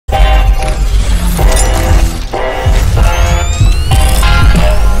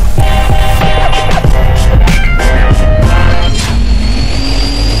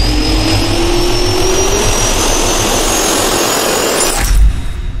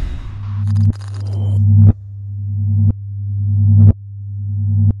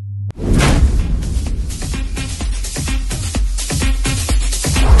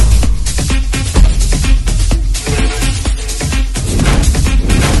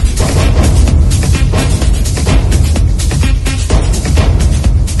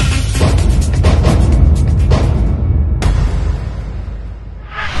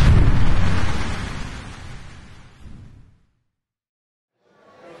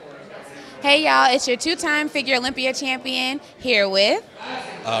Hey y'all, it's your two-time Figure Olympia champion here with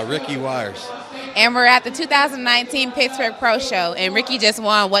Ricky Weiers. And we're at the 2019 Pittsburgh Pro Show, and Ricky just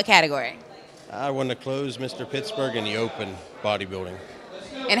won what category? I won the closed Mr. Pittsburgh in the open bodybuilding.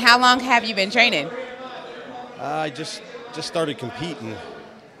 And how long have you been training? I just started competing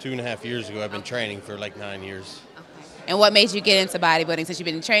 2.5 years ago. I've been training for like 9 years. And what made you get into bodybuilding since you've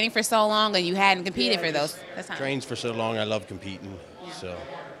been training for so long and you hadn't competed for those time? Trains for so long, I love competing, so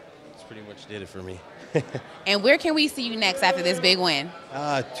that's pretty much did it for me. And where can we see you next after this big win?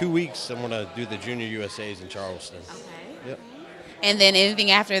 2 weeks, I'm going to do the Junior USAs in Charleston. Okay. Yep. And then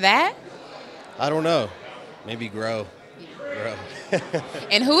anything after that? I don't know. Maybe grow.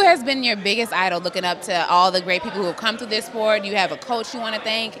 And who has been your biggest idol, looking up to all the great people who have come through this sport? Do you have a coach you want to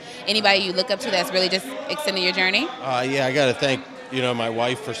thank? Anybody you look up to that's really just extended your journey? Yeah, I got to thank my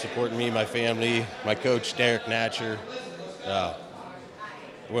wife for supporting me, my family, my coach Derek Natcher.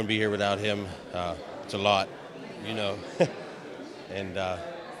 I wouldn't be here without him. It's a lot, and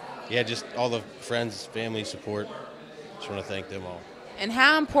yeah, just all the friends, family support. Just want to thank them all. And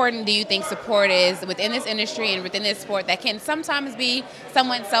how important do you think support is within this industry and within this sport that can sometimes be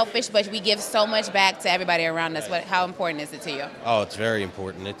somewhat selfish, but we give so much back to everybody around us? How important is it to you? Oh, it's very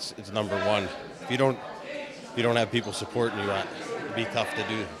important. It's number one. If you don't have people supporting you, it'd be tough to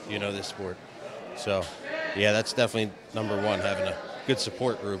do, this sport. So, yeah, that's definitely number one, having a good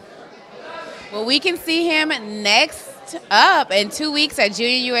support group. Well, we can see him next up in 2 weeks at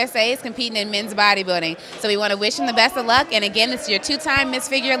Junior USA's competing in men's bodybuilding. So we want to wish him the best of luck. And again, it's your two-time Miss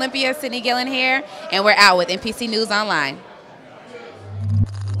Figure Olympia, Cydney Gillon here, and we're out with NPC News Online.